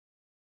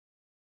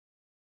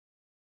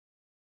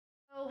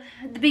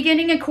The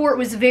beginning of court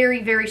was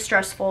very, very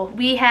stressful.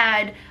 We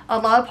had a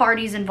lot of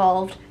parties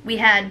involved. We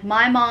had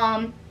my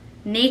mom,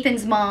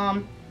 Nathan's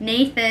mom,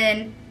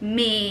 Nathan,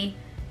 me,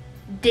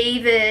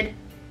 David,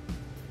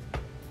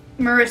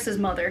 Marissa's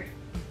mother.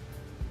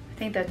 I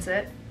think that's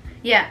it.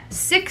 Yeah,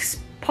 6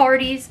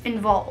 parties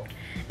involved.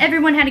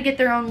 Everyone had to get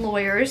their own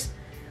lawyers.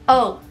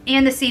 Oh,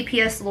 and the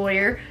CPS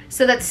lawyer.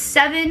 So that's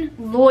 7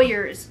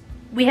 lawyers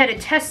we had to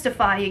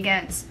testify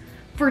against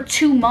for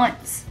 2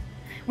 months.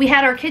 We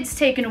had our kids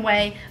taken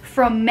away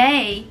from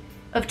May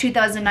of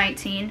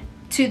 2019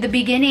 to the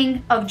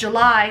beginning of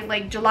July,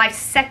 like July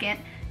 2nd.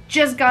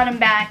 Just got them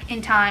back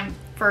in time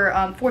for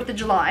 4th of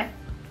July.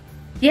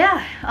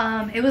 Yeah,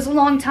 it was a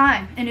long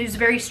time and it was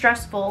very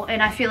stressful,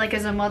 and I feel like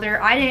as a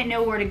mother, I didn't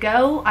know where to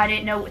go. I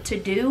didn't know what to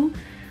do.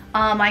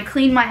 I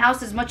cleaned my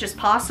house as much as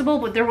possible,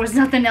 but there was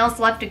nothing else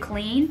left to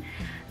clean.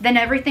 Then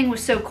everything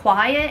was so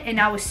quiet and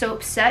I was so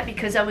upset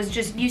because I was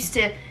just used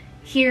to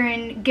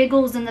hearing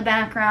giggles in the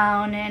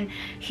background and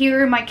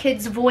hearing my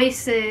kids'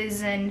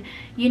 voices and,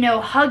 you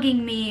know,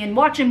 hugging me and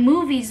watching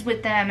movies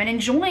with them and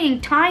enjoying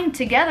time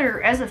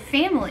together as a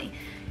family.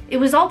 It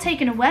was all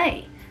taken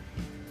away.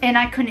 And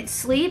I couldn't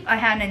sleep. I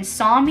had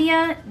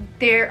insomnia.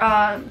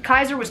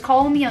 Kaiser was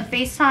calling me on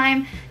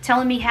FaceTime,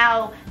 telling me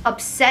how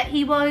upset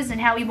he was and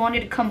how he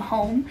wanted to come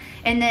home.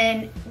 And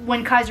then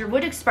when Kaiser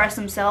would express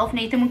himself,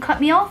 Nathan would cut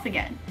me off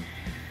again.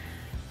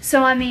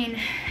 So, I mean,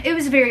 it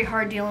was very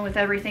hard dealing with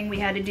everything we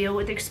had to deal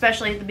with,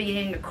 especially at the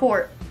beginning of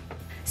court.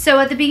 So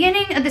at the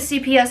beginning of the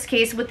CPS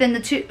case, within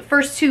the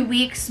first 2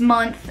 weeks,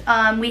 month,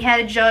 we had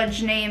a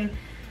judge named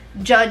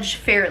Judge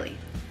Fairley.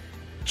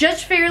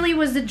 Judge Fairley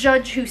was the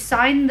judge who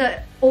signed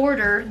the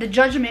order, the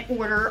judgment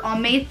order,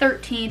 on May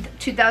 13th,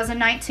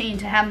 2019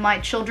 to have my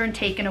children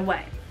taken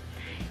away.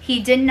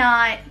 He did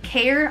not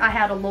care. I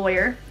had a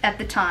lawyer at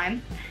the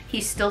time. He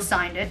still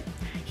signed it.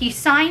 He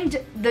signed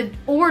the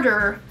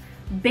order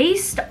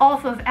based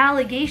off of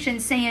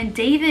allegations saying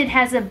David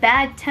has a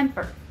bad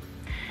temper.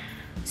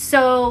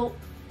 So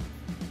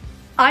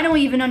I don't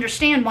even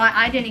understand why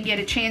I didn't get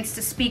a chance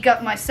to speak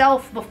up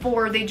myself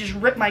before they just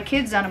ripped my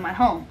kids out of my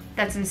home.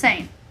 That's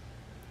insane.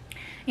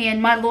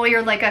 And my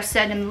lawyer, like I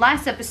said in the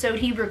last episode,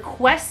 he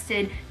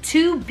requested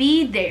to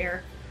be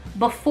there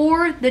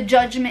before the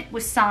judgment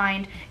was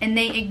signed, and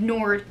they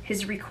ignored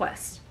his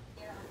request.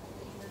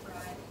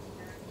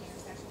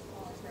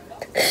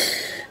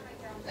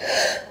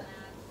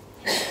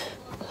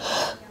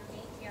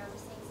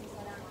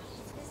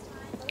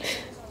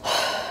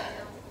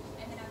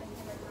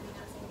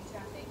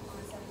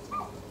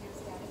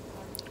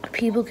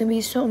 People can be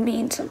so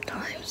mean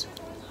sometimes.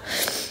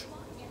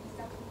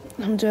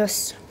 I'm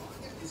just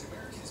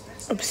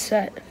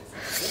upset.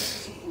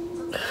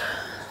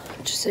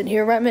 Just sitting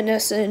here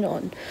reminiscing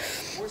on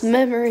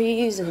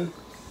memories, and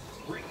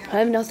I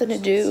have nothing to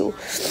do.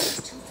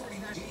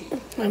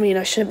 I mean,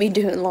 I should be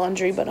doing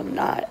laundry, but I'm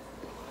not.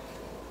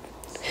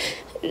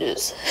 It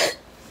just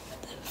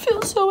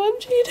feels so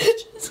empty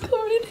to just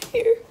come in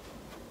here.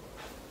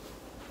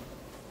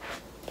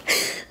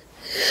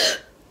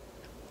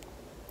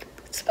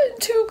 It's been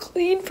too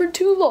clean for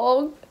too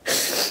long.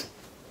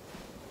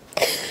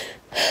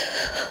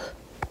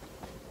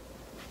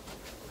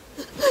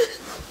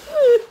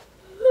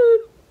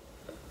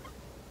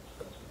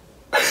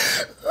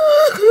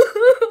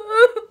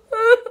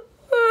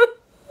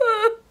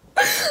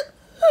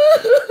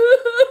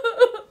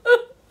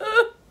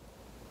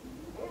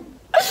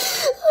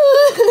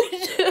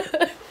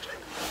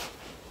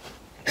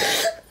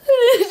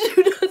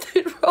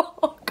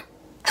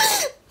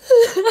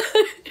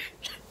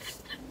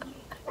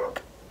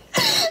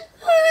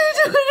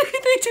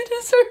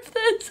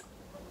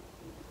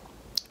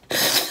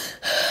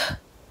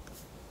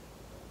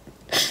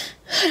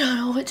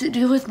 To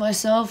do with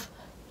myself.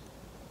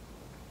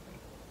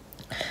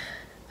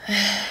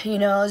 You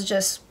know,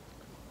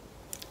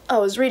 I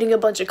was reading a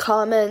bunch of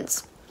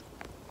comments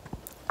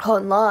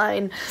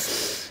online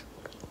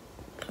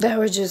that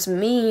were just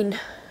mean.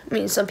 I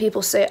mean, some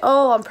people say,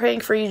 oh, I'm praying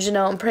for you,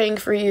 Jenelle, I'm praying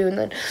for you, and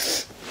then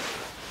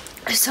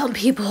some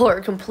people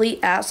are complete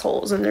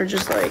assholes, and they're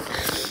just like,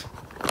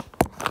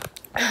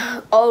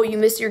 oh, you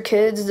miss your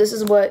kids, this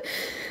is what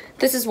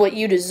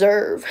you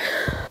deserve.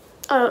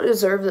 I don't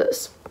deserve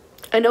this.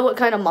 I know what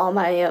kind of mom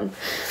I am,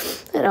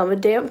 and I'm a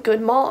damn good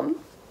mom.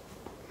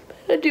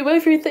 I do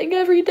everything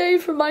every day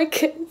for my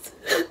kids.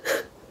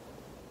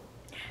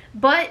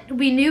 But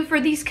we knew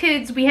for these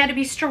kids, we had to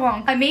be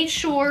strong. I made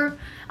sure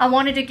I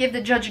wanted to give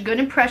the judge a good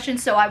impression,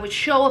 so I would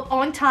show up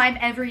on time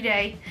every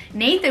day.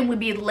 Nathan would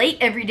be late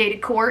every day to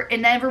court,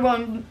 and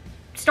everyone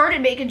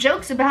started making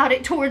jokes about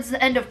it towards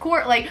the end of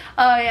court, like,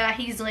 oh yeah,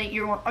 he's late,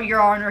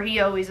 your honor, he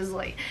always is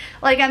late.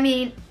 Like, I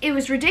mean, it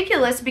was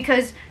ridiculous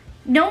because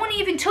no one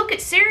even took it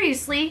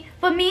seriously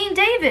but me and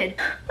David.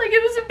 Like,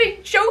 it was a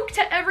big joke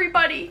to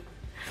everybody.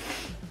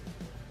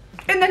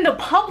 And then the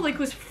public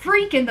was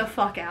freaking the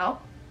fuck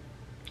out.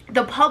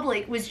 The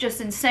public was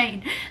just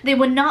insane. They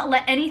would not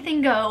let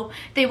anything go.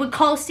 They would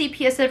call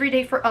CPS every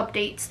day for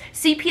updates.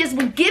 CPS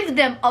would give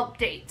them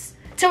updates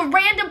to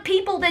random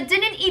people that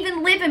didn't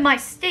even live in my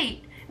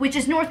state. which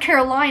is North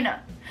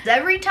Carolina.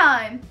 Every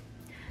time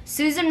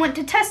Susan went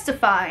to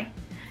testify,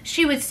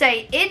 she would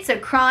say, it's a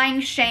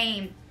crying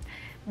shame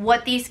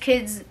what these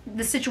kids,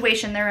 the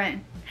situation they're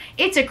in.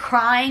 It's a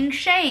crying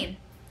shame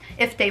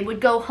if they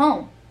would go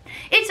home.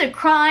 It's a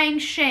crying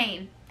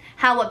shame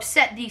how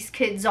upset these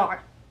kids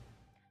are.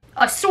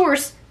 A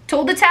source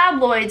told the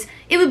tabloids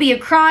it would be a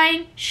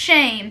crying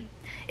shame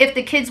if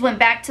the kids went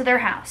back to their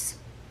house.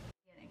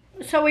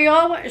 So we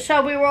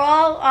were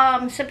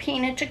all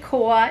subpoenaed to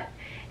court,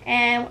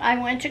 and I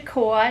went to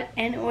court,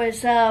 and it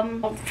was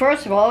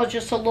first of all, it was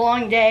just a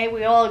long day.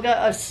 We all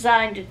got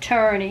assigned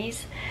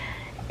attorneys,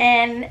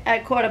 and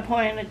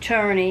court-appointed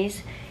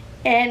attorneys,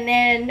 and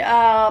then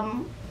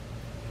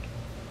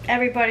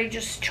everybody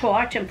just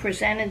talked and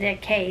presented their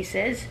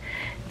cases.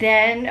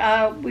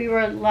 Then we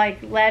were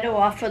let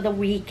off for the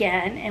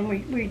weekend, and we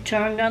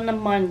returned on the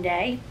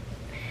Monday.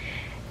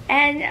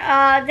 And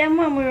then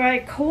when we were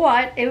at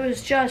court, it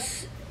was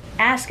just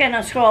asking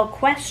us all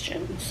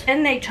questions.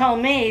 Then they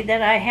told me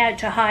that I had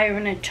to hire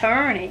an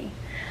attorney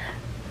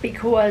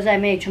because I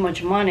made too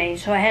much money.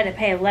 So I had to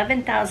pay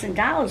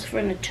 $11,000 for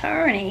an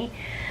attorney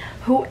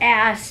who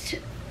asked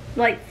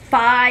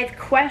 5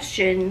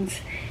 questions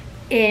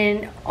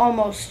in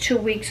almost 2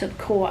 weeks of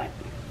court.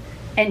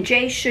 And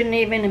Jace shouldn't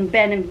even have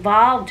been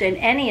involved in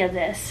any of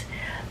this,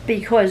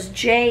 because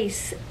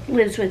Jace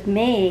lives with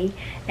me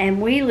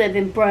and we live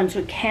in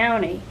Brunswick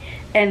County,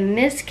 and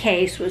this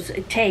case was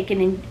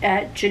taken in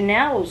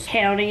Jenelle's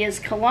county as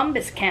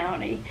Columbus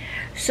County,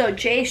 so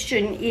Jace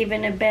shouldn't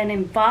even have been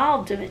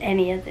involved in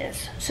any of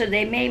this. So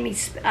they made me,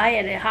 I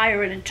had to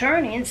hire an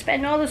attorney and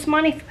spend all this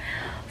money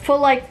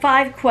for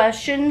 5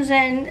 questions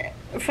and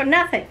for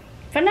nothing.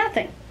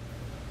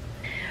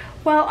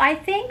 Well, I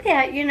think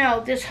that,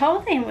 this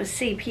whole thing with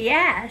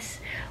CPS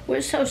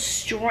was so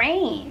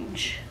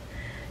strange.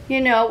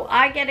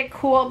 I get a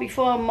call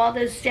before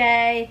Mother's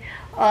Day,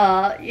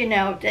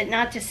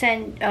 not to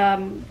send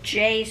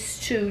Jace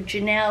to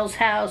Jenelle's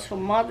house for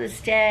Mother's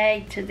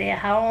Day, to their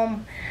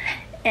home.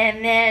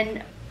 And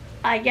then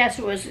I guess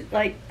it was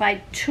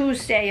by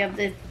Tuesday of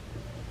the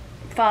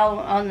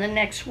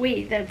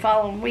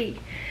following week.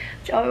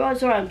 So it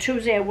was around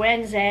Tuesday or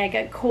Wednesday, I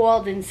got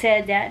called and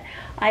said that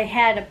I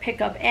had to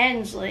pick up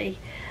Ensley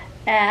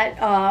at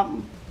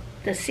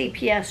the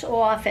CPS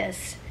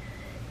office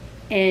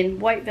in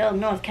Whiteville,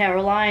 North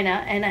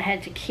Carolina, and I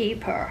had to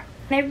keep her.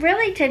 They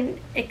really didn't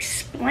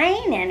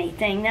explain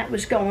anything that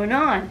was going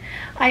on.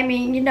 I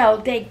mean,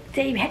 they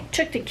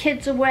took the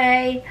kids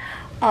away.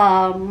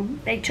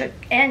 They took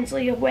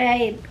Ensley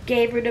away,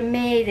 gave her to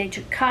me. They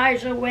took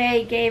Kaiser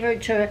away, gave her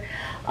to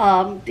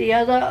the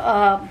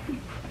other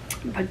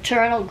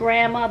paternal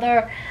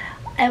grandmother.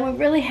 And we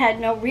really had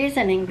no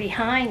reasoning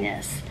behind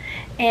this.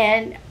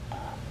 And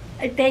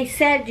they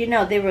said,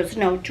 there was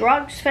no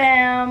drugs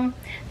found,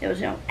 there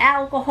was no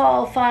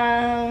alcohol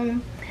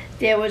found,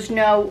 there was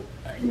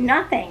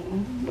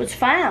nothing was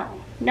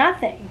found,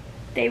 nothing.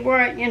 They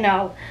weren't,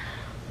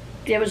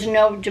 there was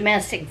no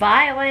domestic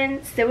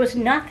violence, there was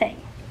nothing.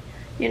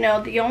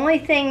 The only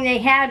thing they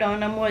had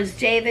on him was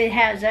David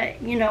has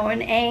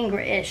an anger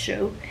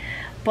issue.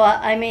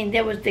 But, I mean,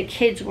 the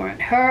kids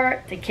weren't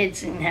hurt, the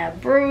kids didn't have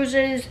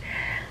bruises.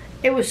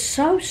 It was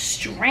so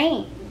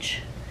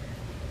strange.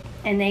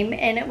 And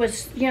it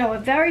was, a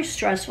very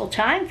stressful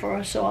time for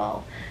us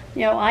all.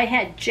 I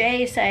had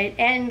Jace, I had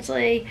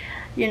Ensley.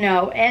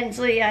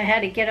 Ensley, I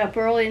had to get up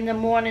early in the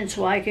morning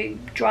so I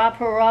could drop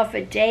her off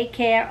at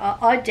daycare.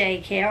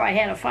 I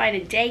had to find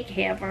a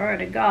daycare for her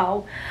to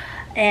go.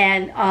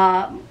 And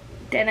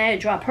then I had to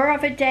drop her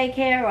off at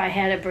daycare. I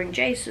had to bring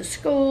Jace to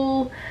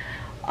school.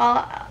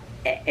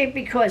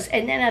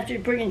 And then after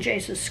bringing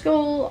Jace to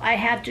school, I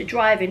have to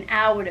drive an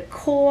hour to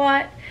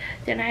court.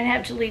 Then I'd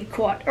have to leave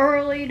court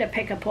early to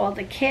pick up all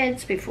the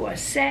kids before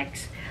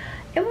 6.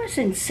 It was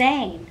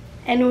insane.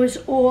 And it was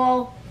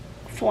all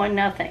for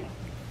nothing.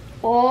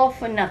 All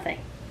for nothing.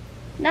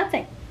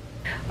 Nothing.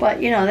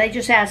 But, they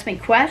just asked me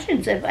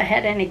questions if I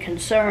had any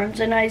concerns.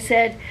 And I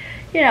said,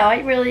 I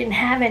really didn't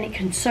have any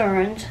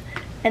concerns.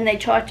 And they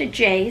talked to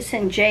Jace,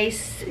 and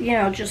Jace,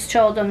 just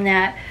told them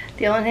that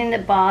the only thing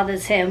that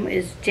bothers him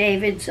is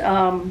David's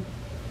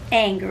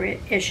anger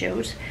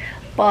issues.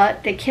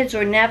 But the kids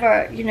were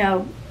never,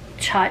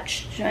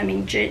 touched. I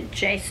mean,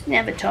 Jace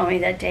never told me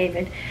that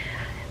David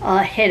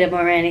hit him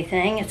or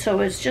anything. And so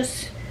it's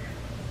just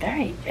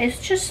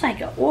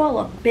all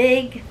a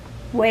big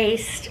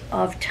waste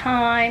of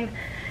time,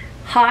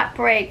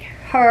 heartbreak,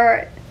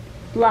 hurt,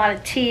 a lot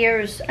of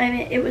tears. I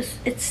mean,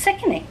 it's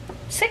sickening.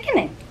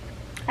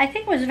 I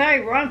think it was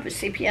very wrong for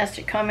CPS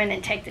to come in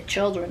and take the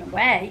children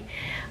away.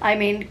 I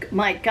mean,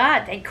 my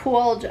God, they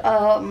called,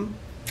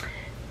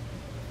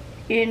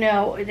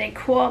 they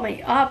called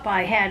me up.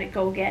 I had to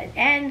go get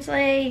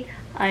Ensley.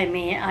 I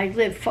mean, I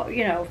live,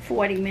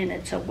 40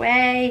 minutes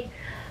away.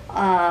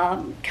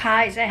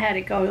 Kaiser had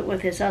to go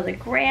with his other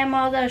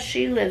grandmother.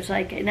 She lives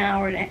like an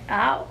hour and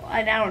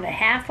a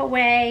half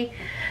away.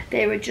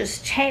 They were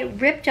just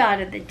ripped out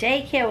of the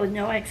daycare with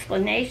no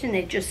explanation.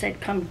 They just said,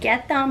 come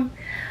get them.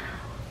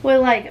 we're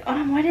like,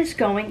 oh, what is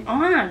going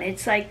on?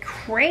 It's like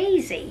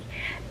crazy.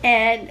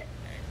 And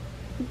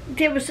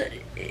there was,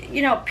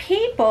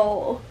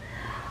 people,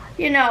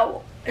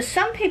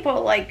 some people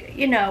are like,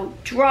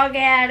 drug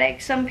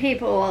addicts. Some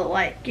people are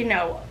like,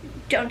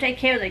 don't take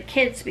care of their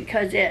kids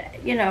because they're,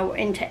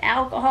 into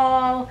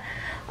alcohol.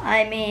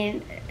 I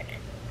mean,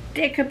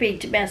 there could be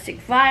domestic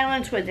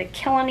violence where they're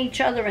killing each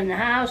other in the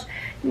house.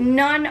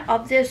 None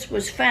of this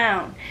was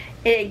found.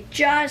 It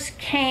just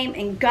came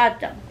and got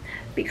them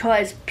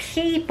because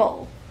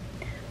people,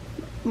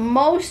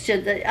 most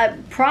of the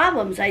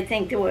problems I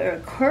think that were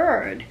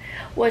occurred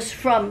was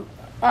from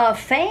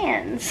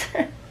fans,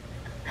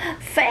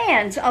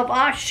 fans of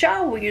our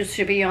show we used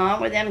to be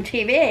on with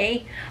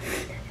MTV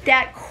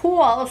that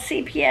call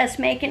CPS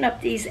making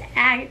up these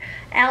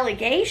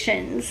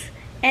allegations,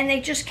 and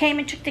they just came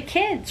and took the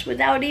kids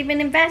without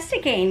even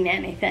investigating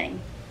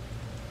anything.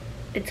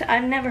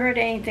 I've never heard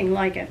anything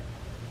like it.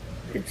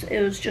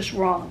 It was just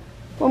wrong.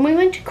 When we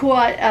went to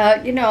court,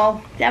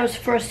 that was the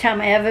first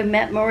time I ever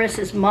met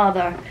Marissa's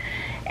mother,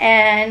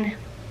 and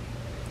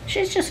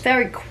she's just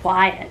very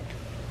quiet.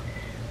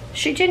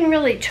 She didn't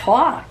really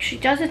talk. She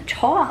doesn't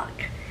talk.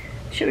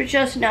 She would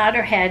just nod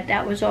her head.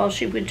 That was all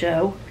she would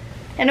do.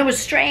 And it was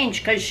strange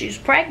because she's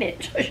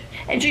pregnant,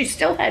 and she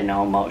still had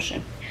no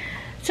emotion.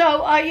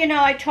 So,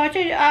 I talked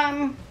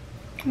to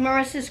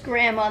Marissa's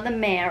grandmother,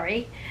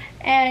 Mary,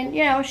 and,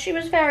 she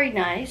was very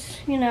nice.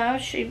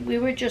 We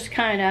were just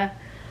kind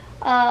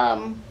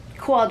of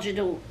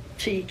cordial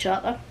to each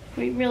other.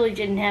 We really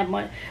didn't have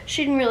much.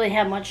 She didn't really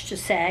have much to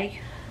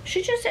say.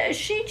 She just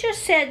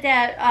said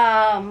that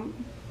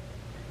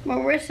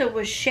Marissa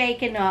was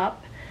shaken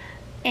up,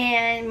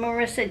 and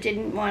Marissa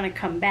didn't want to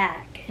come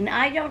back. And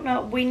I don't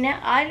know.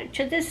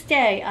 To this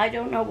day, I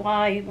don't know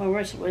why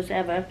Marissa was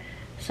ever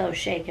so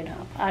shaken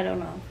up. I don't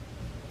know.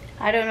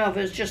 I don't know if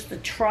it was just the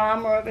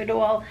trauma of it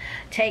all,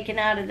 taken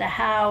out of the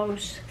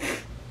house,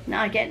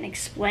 not getting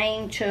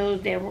explained to,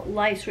 their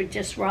lives were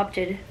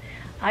disrupted.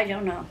 I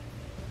don't know.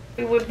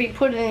 We would be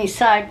put in these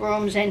side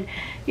rooms, and,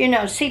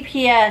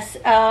 CPS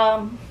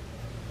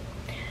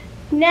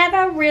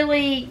never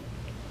really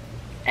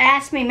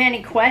asked me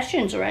many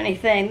questions or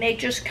anything. They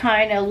just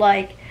kind of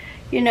like,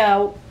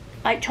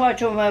 I talked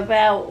to them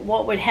about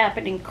what would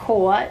happen in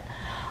court.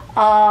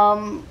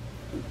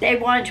 They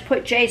wanted to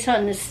put Jace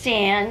on the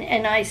stand,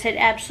 and I said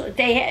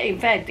absolutely. In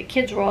fact, the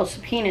kids were all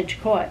subpoenaed to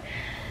court,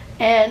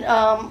 and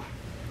at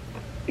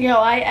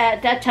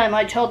that time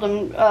I told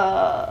them,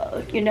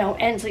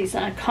 Ensley's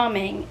not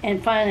coming,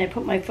 and finally I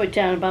put my foot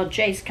down about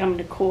Jace coming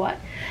to court,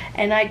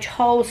 and I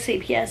told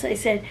CPS, I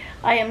said,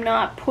 I am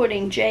not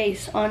putting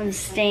Jace on the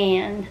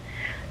stand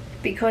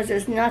because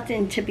there's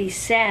nothing to be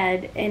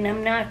said, and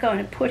I'm not going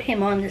to put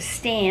him on the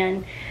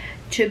stand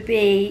to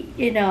be,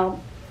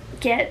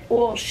 get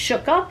all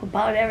shook up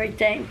about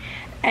everything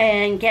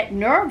and get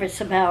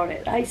nervous about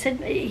it. I said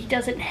he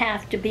doesn't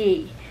have to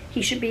be.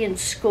 He should be in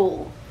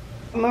school.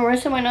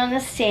 Marissa went on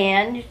the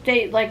stand.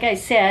 Like I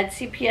said,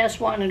 CPS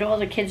wanted all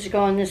the kids to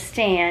go on the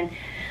stand.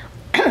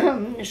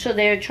 So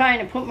they were trying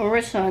to put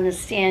Marissa on the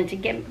stand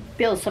to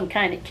build some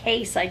kind of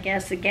case, I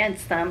guess,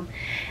 against them.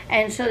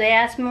 And so they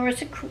asked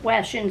Marissa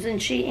questions, and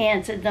she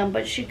answered them,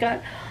 but she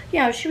got,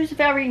 she was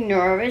very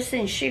nervous,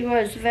 and she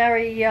was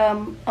very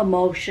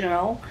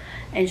emotional,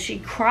 and she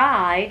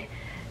cried,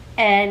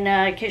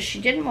 and because she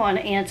didn't want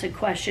to answer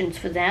questions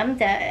for them,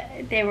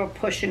 that they were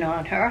pushing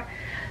on her.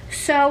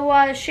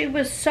 So she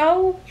was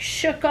so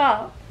shook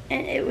up,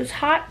 and it was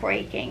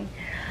heartbreaking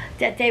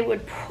that they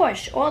would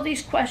push all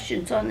these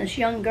questions on this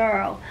young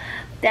girl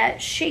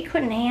that she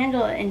couldn't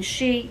handle it, and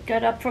she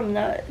got up from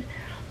the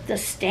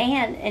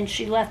stand and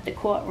she left the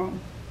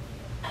courtroom.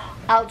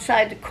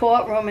 Outside the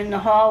courtroom in the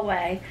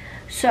hallway.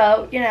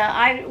 So,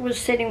 I was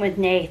sitting with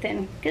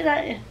Nathan, because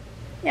I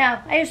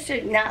used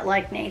to not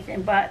like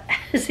Nathan, but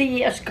as the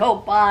years go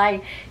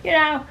by,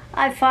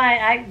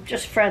 I'm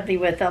just friendly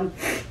with him.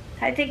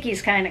 I think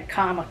he's kind of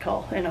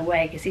comical in a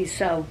way because he's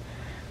so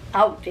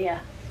out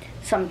there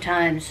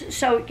sometimes.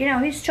 So,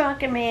 he's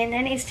talking to me, and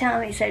then he's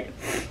telling me, he said,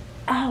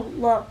 oh,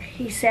 look,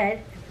 he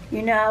said,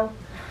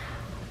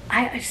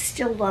 I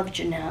still love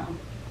Jenelle.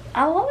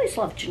 I'll always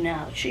love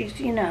Jenelle.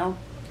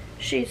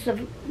 She's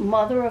the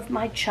mother of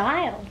my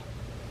child.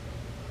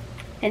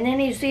 And then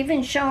he's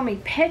even showing me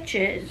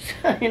pictures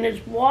in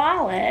his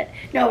wallet.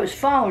 No, his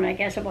phone, I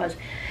guess it was.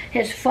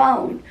 His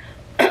phone.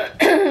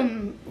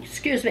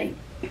 Excuse me.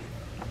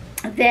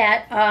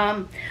 That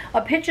are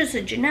pictures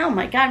of Jenelle,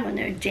 my God, when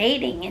they're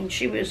dating. And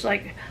she was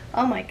like,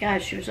 oh my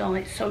God, she was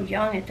only so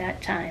young at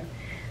that time.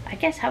 I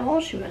guess how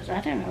old she was,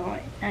 I don't know,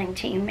 like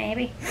 19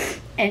 maybe.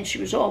 And she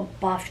was all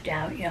buffed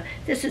out.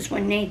 This is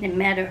when Nathan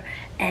met her,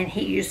 and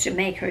he used to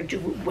make her do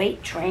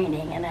weight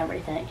training and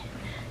everything.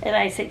 And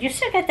I said, you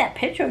still got that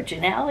picture of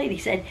Jenelle? And he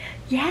said,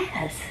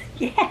 yes.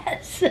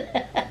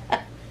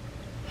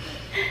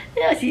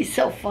 He's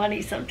so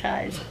funny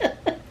sometimes.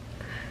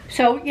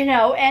 So,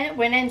 and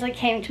when Ensley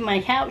came to my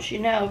house,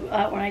 when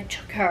I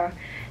took her,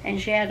 and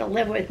she had to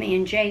live with me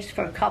and Jace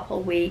for a couple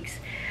of weeks,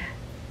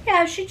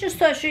 she just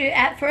thought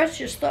at first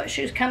just thought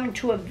she was coming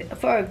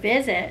for a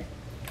visit.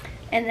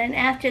 And then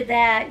after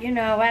that, you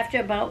know, after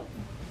about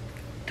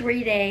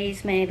 3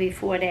 days, maybe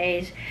 4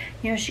 days,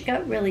 you know, she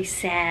got really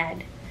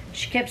sad.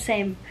 She kept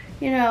saying,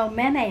 you know,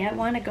 Meme, I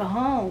want to go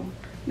home.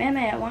 Meme,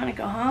 I want to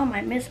go home.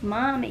 I miss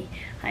Mommy.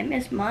 I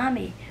miss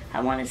Mommy.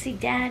 I want to see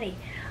Daddy.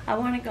 I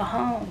want to go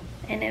home.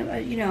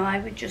 And, you know, I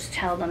would just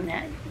tell them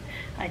that.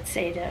 I'd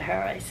say to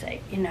her, I'd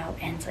say, you know,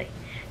 Ensley,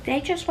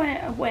 they just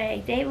went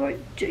away. They were,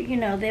 you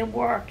know, they're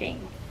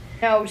working.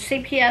 You know,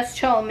 CPS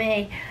told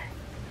me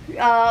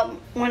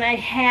when I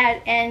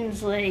had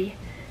Ensley,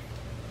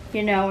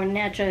 you know, and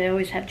naturally I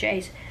always have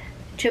Jace,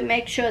 to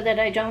make sure that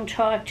I don't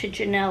talk to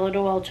Jenelle at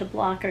all, to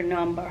block her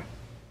number.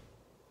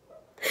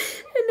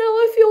 And now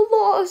I feel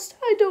lost.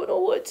 I don't know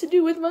what to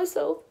do with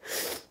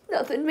myself.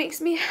 Nothing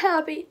makes me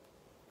happy.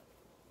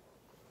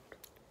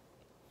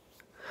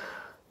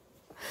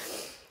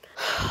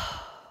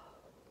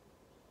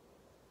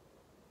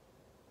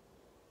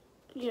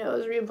 You know, I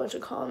was reading a bunch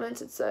of comments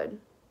that said,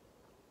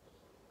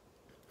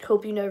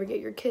 hope you never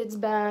get your kids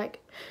back.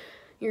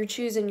 You're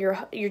choosing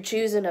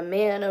a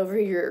man over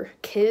your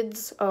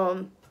kids.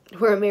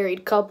 We're a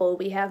married couple.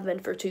 We have been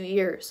for 2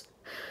 years.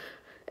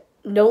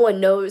 No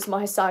one knows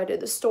my side of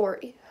the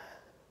story.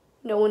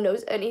 No one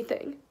knows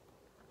anything.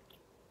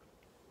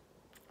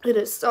 And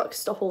it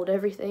sucks to hold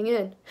everything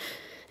in.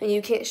 And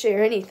you can't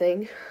share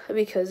anything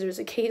because there's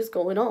a case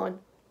going on.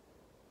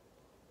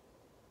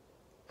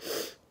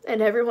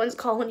 And everyone's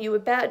calling you a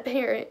bad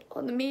parent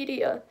on the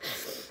media.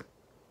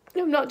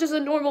 I'm not just a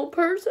normal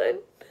person.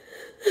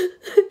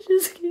 It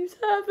just keeps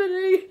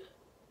happening.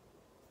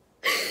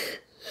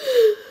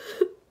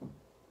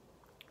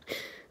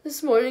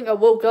 This morning I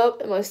woke up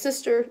and my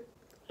sister,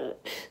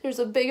 there's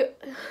a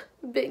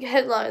big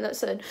headline that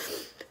said,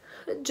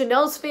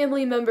 Jenelle's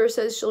family member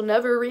says she'll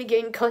never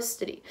regain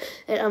custody.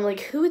 And I'm like,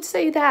 who would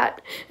say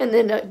that? And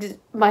then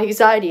my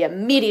anxiety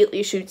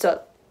immediately shoots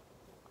up.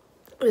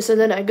 So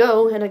then I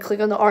go and I click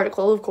on the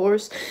article, of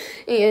course,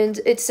 and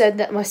it said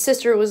that my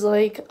sister was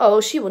like, oh,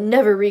 she will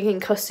never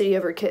regain custody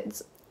of her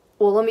kids.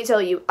 Well, let me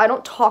tell you, I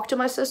don't talk to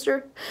my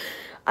sister.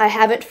 I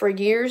haven't for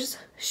years.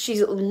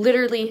 She's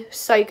literally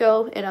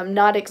psycho, and I'm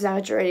not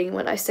exaggerating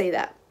when I say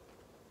that.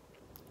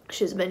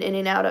 She's been in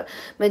and out of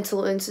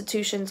mental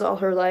institutions all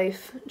her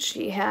life.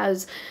 She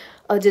has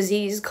a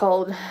disease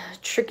called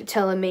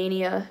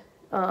trichotillomania,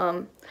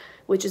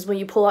 which is when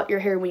you pull out your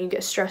hair when you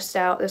get stressed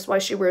out. That's why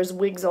she wears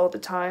wigs all the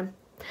time.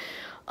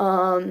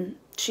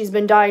 She's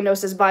been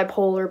diagnosed as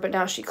bipolar, but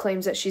now she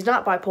claims that she's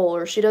not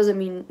bipolar. She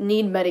doesn't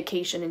need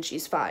medication and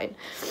she's fine.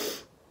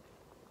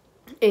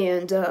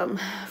 And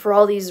for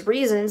all these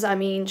reasons, I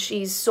mean,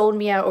 she's sold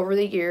me out over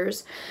the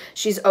years.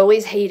 She's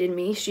always hated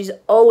me. She's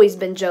always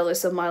been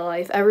jealous of my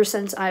life ever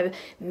since I've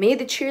made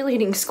the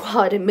cheerleading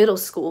squad in middle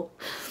school.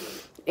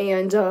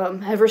 And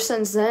ever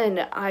since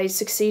then, I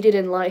succeeded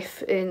in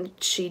life, and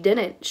she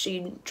didn't.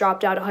 She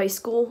dropped out of high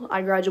school.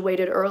 I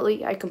graduated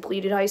early. I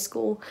completed high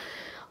school.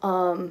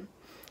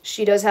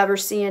 She does have her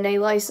CNA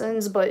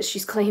license, but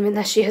she's claiming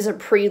that she has a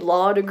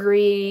pre-law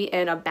degree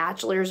and a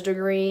bachelor's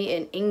degree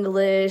in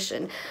English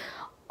and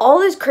all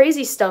this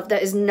crazy stuff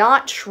that is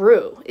not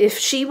true. If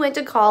she went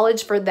to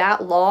college for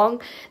that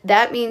long,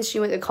 that means she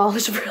went to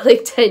college for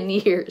like 10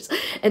 years,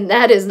 and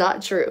that is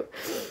not true.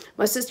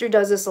 My sister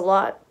does this a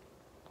lot,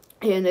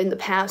 and in the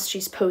past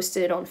she's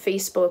posted on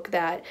Facebook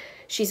that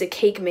she's a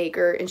cake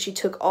maker, and she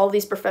took all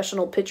these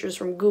professional pictures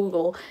from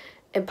Google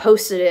and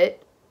posted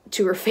it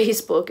to her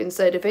Facebook and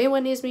said, if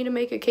anyone needs me to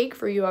make a cake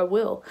for you, I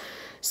will.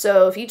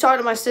 So if you talk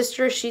to my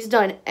sister, she's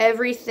done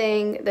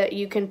everything that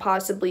you can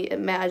possibly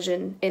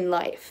imagine in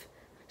life,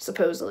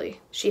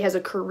 supposedly. She has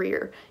a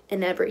career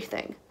in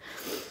everything.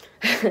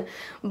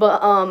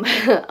 But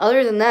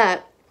other than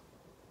that,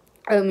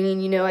 I mean,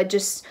 you know, I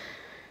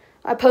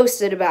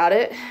posted about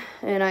it,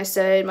 and I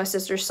said, my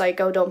sister's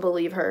psycho, don't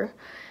believe her.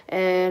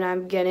 And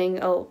I'm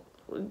getting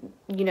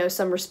you know,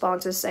 some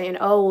responses saying,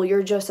 oh, well,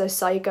 you're just a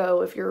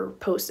psycho if you're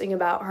posting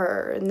about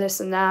her and this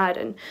and that.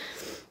 And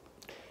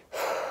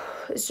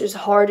it's just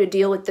hard to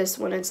deal with this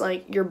when it's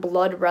like your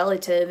blood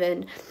relative.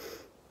 And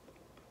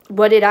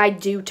what did I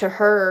do to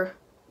her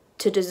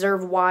to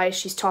deserve why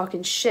she's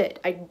talking shit?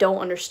 I don't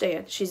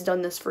understand. She's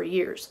done this for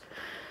years.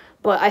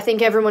 But I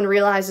think everyone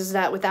realizes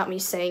that without me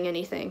saying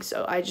anything.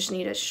 So I just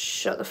need to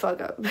shut the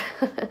fuck up.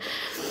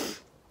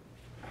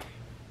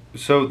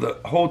 So the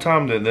whole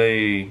time that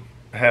they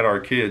had our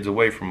kids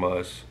away from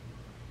us,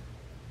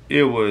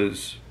 it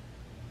was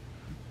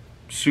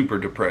super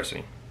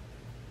depressing.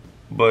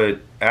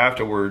 But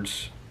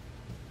afterwards,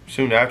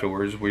 soon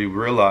afterwards, we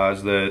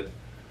realized that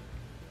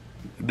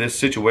this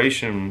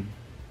situation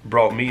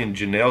brought me and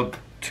Jenelle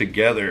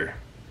together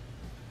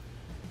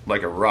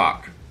like a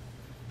rock.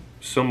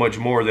 So much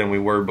more than we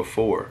were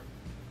before.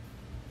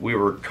 We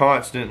were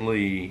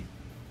constantly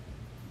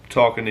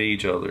talking to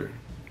each other,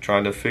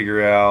 trying to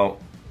figure out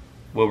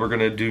what we're going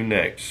to do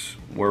next,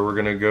 where we're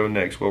going to go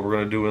next, what we're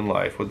going to do in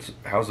life,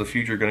 how's the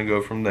future going to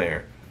go from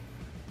there.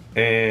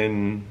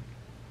 And,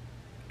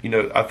 you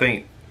know, I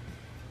think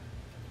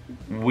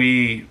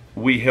we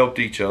helped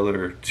each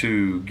other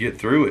to get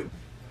through it.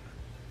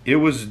 it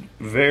was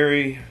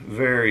very,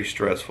 very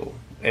stressful.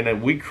 And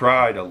then we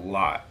cried a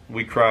lot.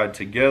 We cried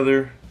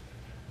together.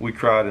 We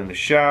cried in the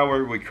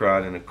shower. We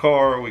cried in the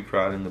car. We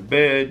cried in the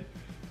bed.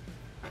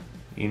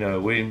 You know,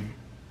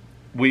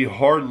 we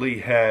hardly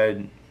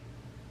had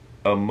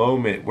a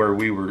moment where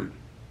we were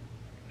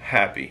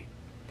happy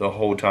the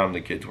whole time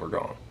the kids were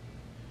gone.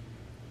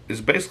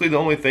 It's basically the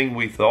only thing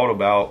we thought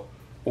about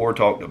or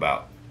talked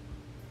about.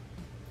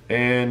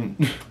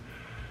 And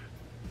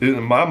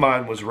my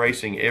mind was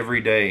racing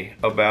every day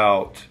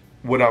about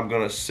what I'm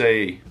going to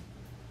say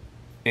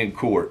in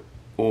court,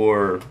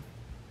 or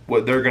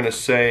what they're going to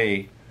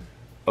say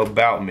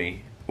about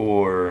me,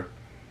 or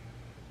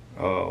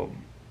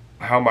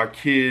how my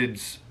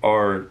kids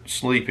are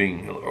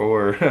sleeping,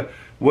 or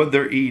what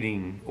they're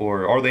eating,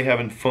 or are they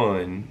having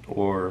fun,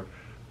 or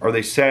are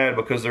they sad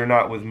because they're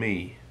not with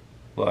me.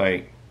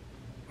 Like,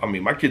 I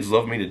mean, my kids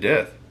love me to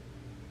death.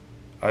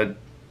 I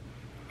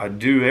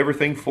do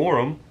everything for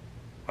them.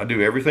 I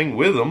do everything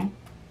with them.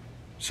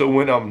 So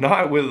when I'm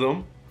not with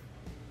them,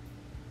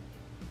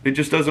 it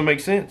just doesn't make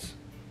sense.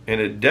 And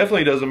it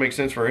definitely doesn't make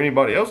sense for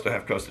anybody else to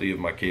have custody of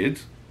my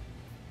kids.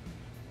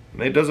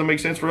 And it doesn't make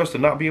sense for us to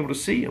not be able to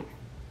see them.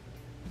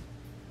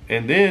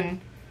 And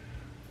then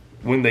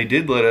when they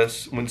did let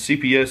us, when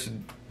CPS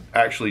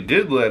actually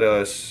did let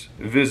us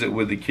visit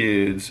with the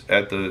kids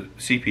at the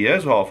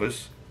CPS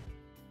office,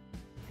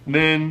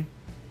 then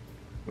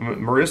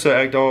Marissa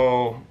acted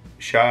all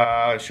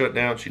shy, shut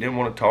down. She didn't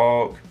want to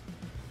talk.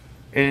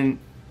 And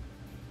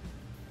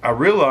I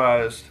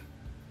realized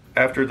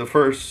after the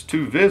first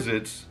 2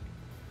 visits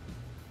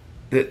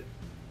that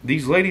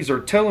these ladies are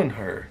telling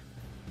her,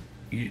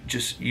 you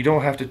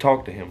don't have to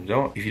talk to him.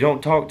 If you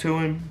don't talk to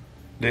him,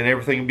 then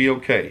everything will be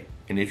okay.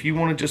 And if you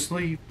want to just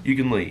leave, you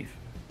can leave.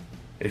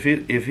 If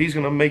he's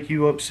going to make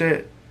you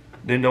upset,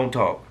 then don't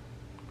talk.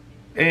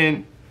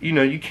 And, you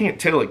know, you can't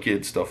tell a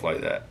kid stuff like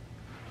that.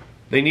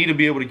 They need to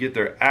be able to get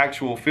their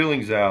actual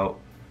feelings out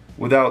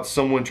without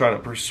someone trying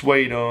to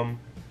persuade them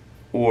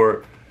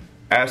or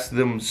ask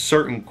them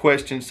certain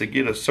questions to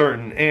get a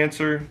certain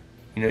answer.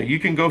 You know, you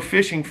can go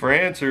fishing for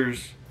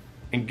answers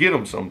and get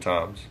them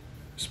sometimes,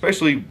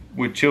 especially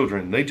with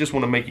children. They just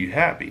want to make you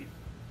happy.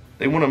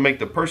 They want to make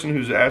the person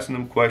who's asking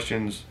them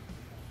questions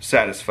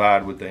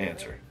satisfied with the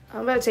answer.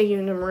 I'm about to take you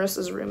into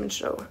Marissa's room and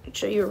show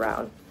you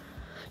around.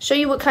 Show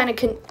you what kind of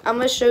I'm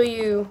gonna show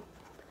you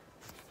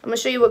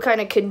what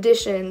kind of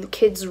condition the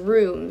kids'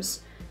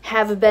 rooms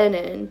have been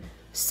in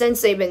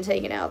since they've been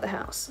taken out of the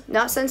house.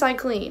 Not since I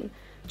clean,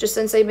 just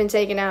since they've been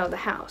taken out of the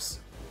house.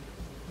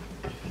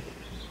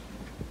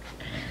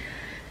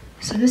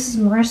 So this is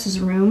Marissa's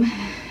room.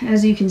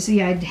 As you can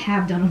see, I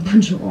have done a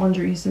bunch of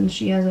laundry since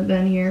she hasn't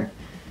been here.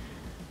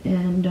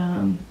 And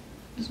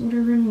this is what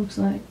her room looks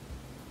like.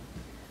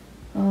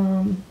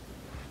 I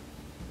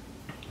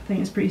think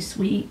it's pretty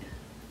sweet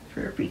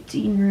for a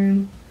preteen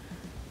room.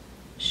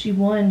 She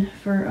won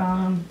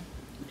for,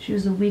 she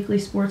was a weekly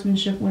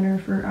sportsmanship winner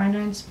for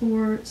I-9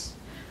 Sports.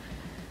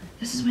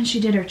 This is when she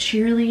did her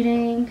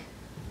cheerleading.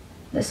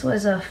 This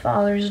was a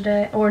Father's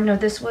Day, or no,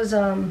 this was,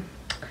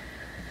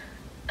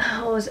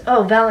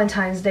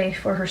 Valentine's Day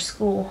for her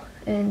school.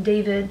 And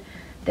they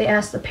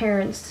asked the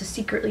parents to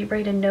secretly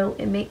write a note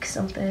and make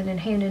something and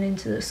hand it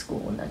into the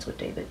school, and that's what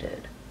David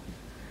did.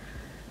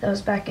 That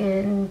was back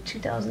in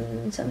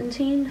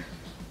 2017.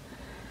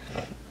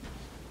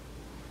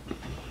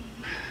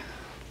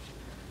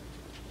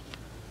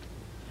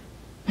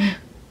 I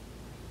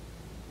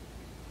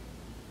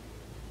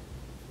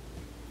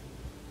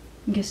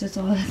guess that's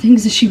all the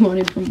things that she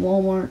wanted from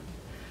Walmart.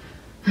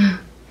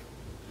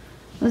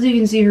 As you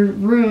can see, her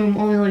room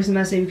only looks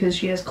messy because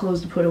she has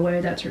clothes to put away.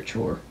 That's her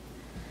chore.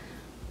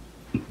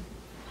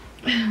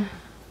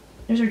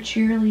 There's her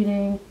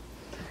cheerleading.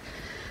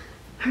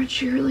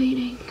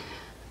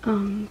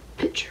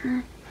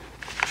 Picture.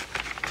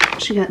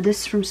 She got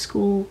this from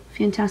school.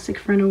 Fantastic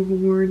Friend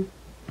Award.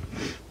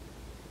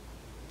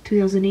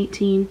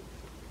 2018.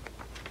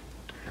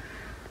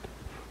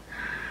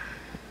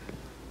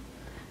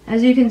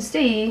 As you can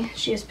see,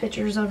 she has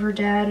pictures of her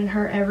dad and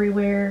her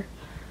everywhere,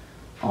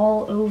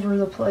 all over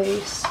the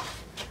place.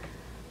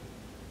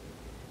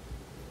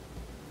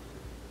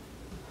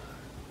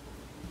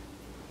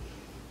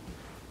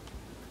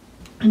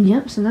 And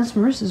yep, so that's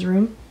Marissa's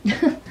room.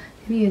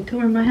 Maybe a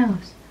tour of my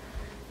house.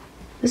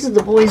 This is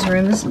the boys'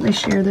 room. They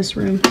share this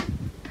room.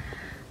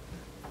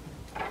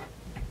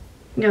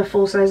 You got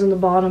full size on the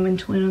bottom and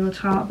twin on the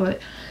top,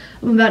 but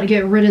I'm about to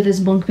get rid of this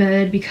bunk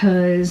bed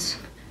because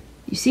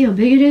you see how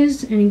big it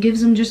is, and it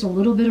gives them just a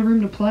little bit of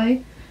room to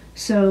play.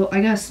 So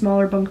I got a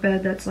smaller bunk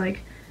bed that's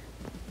like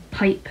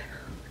pipe,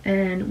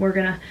 and we're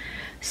gonna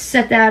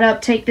set that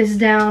up, take this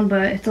down,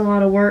 but it's a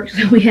lot of work,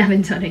 so we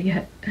haven't done it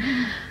yet.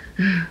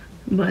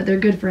 But they're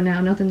good for now.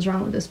 Nothing's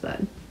wrong with this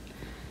bed.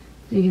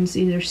 You can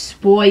see they're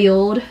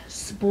spoiled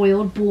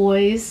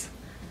boys.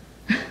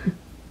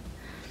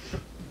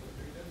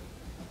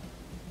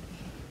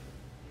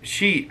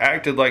 She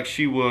acted like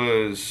she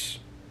was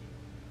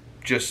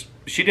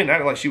she didn't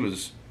act like she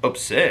was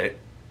upset.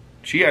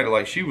 She acted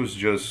like she was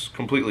just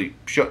completely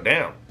shut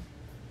down.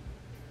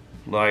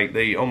 Like,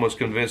 they almost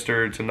convinced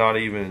her to not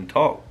even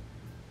talk.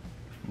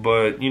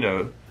 But, you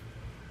know,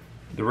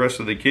 the rest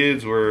of the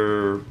kids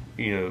were,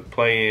 you know,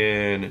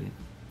 playing and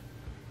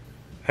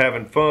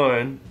having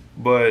fun.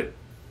 But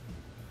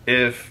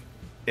if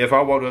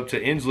I walked up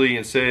to Inslee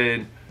and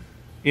said,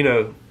 you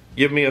know,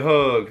 give me a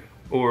hug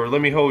or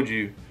let me hold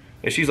you,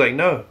 and she's like,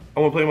 no, I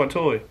want to play with my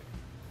toy,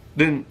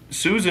 then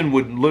Susan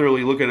would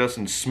literally look at us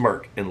and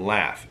smirk and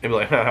laugh and be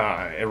like, ha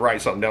ha, and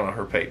write something down on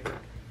her paper.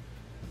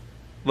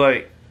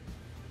 Like,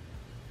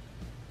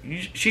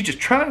 she's just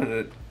trying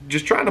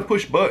to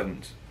push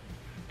buttons,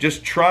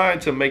 just trying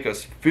to make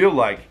us feel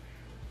like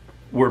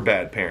we're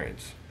bad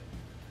parents.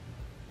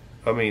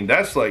 I mean,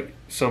 that's like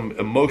some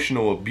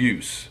emotional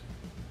abuse.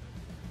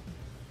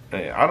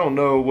 I don't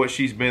know what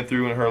she's been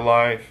through in her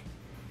life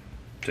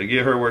to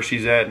get her where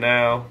she's at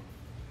now.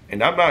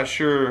 And I'm not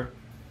sure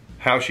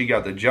how she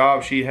got the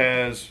job she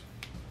has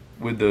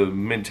with the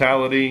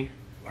mentality,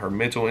 her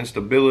mental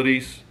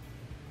instabilities.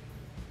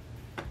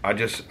 I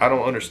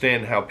don't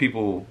understand how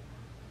people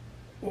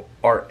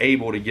are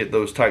able to get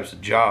those types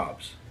of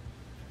jobs.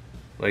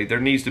 Like,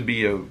 there needs to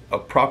be a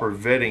proper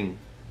vetting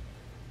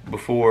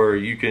before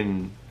you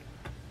can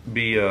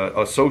be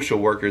a social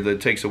worker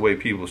that takes away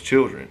people's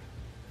children.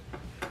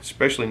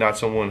 Especially not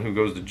someone who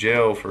goes to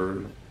jail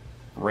for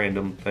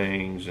random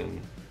things.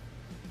 And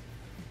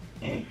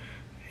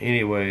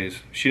anyways,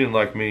 she didn't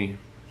like me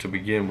to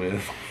begin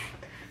with.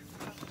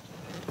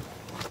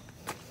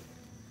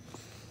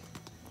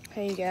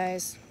 Hey you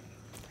guys,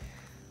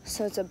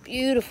 so it's a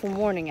beautiful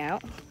morning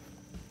out.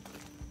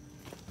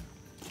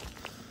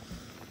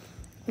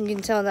 You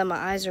can tell that my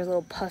eyes are a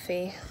little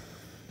puffy.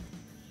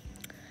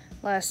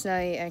 Last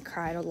night I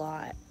cried a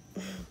lot.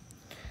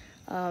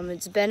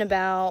 It's been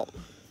about,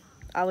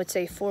 I would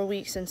say, 4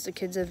 weeks since the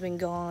kids have been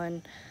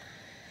gone.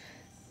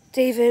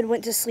 David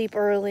went to sleep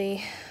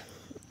early,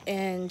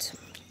 and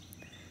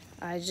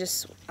I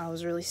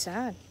was really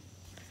sad.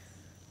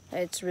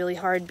 It's really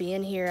hard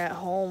being here at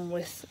home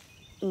with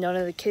none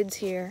of the kids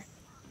here.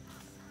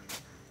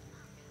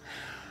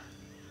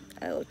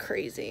 I look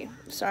crazy.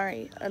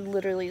 Sorry, I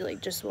literally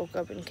just woke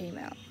up and came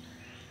out.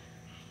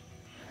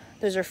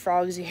 Those are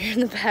frogs you hear in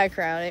the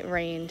background. It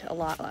rained a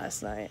lot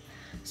last night,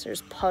 so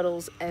there's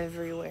puddles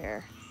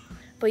everywhere.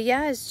 But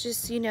yeah, it's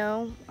just, you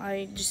know,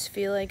 I just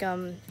feel like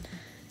I'm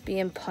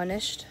being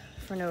punished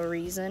for no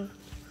reason.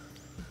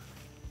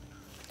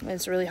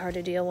 It's really hard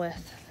to deal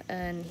with,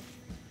 and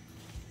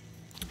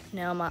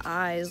now my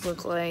eyes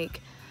look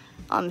like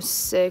I'm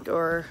sick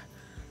or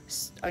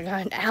I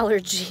got an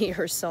allergy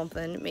or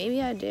something.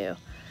 Maybe I do.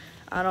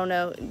 I don't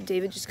know.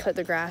 David just cut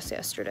the grass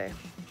yesterday.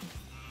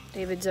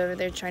 David's over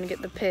there trying to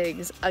get the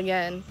pigs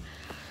again.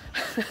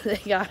 They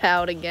got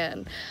out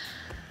again.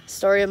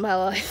 Story of my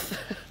life.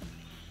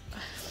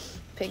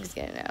 Pigs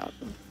getting out.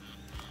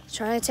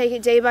 Trying to take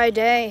it day by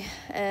day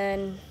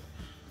and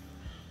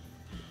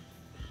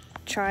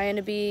trying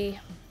to be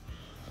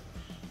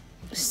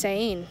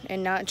sane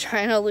and not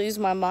trying to lose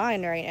my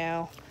mind right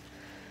now.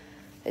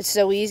 It's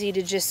so easy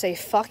to just say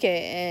fuck it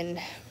and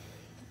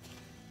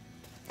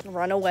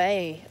run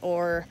away,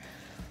 or,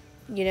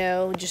 you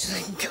know,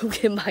 just go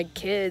get my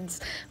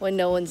kids when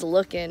no one's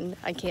looking.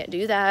 I can't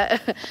do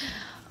that.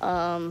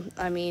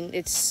 I mean,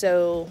 it's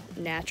so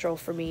natural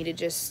for me to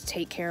just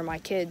take care of my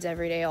kids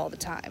every day all the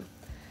time,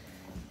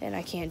 and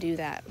I can't do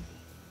that.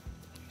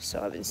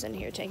 So I've been sitting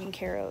here taking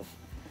care of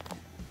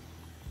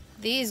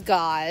these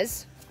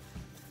guys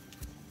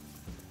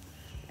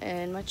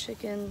and my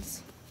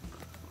chickens.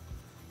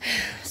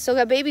 Still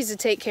got babies to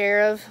take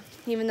care of,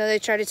 even though they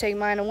try to take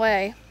mine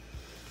away.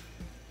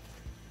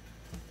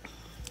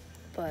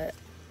 But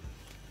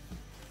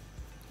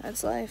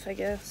that's life, I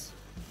guess.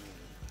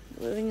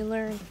 Living and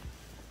learn.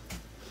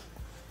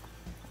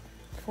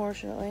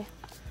 Fortunately.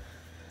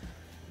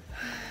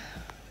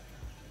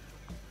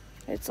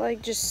 It's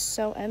like just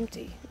so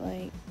empty.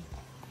 Like,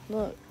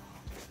 look.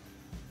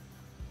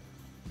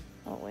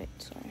 Oh wait,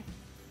 sorry.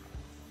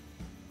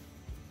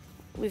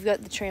 We've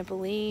got the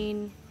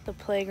trampoline, the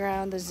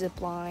playground, the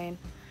zip line.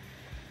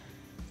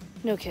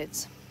 No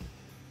kids.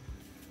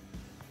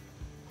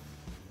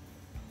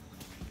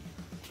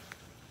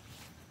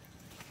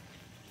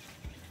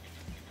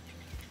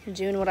 I'm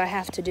doing what I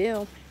have to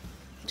do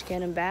to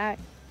get him back.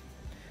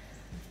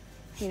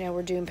 You know,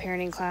 we're doing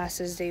parenting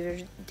classes.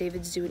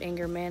 David's doing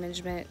anger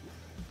management.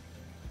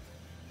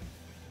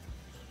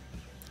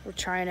 We're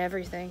trying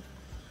everything.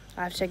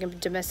 I've taken a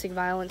domestic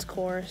violence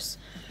course.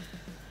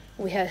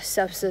 We had a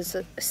substance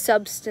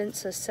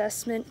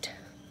assessment.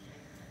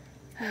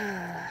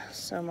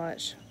 So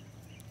much.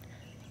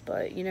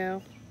 But, you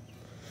know,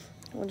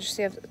 we'll just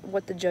see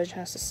what the judge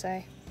has to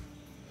say.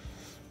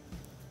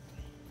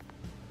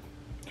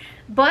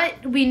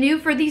 But we knew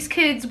for these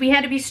kids, we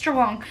had to be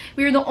strong.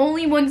 We were the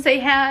only ones they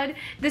had.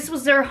 This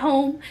was their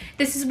home.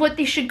 This is what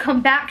they should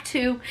come back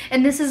to.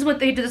 And this is what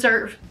they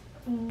deserve.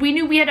 We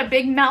knew we had a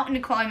big mountain to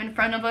climb in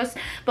front of us,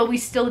 but we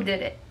still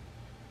did it.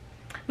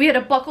 We had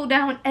to buckle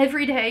down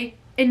every day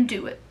and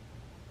do it.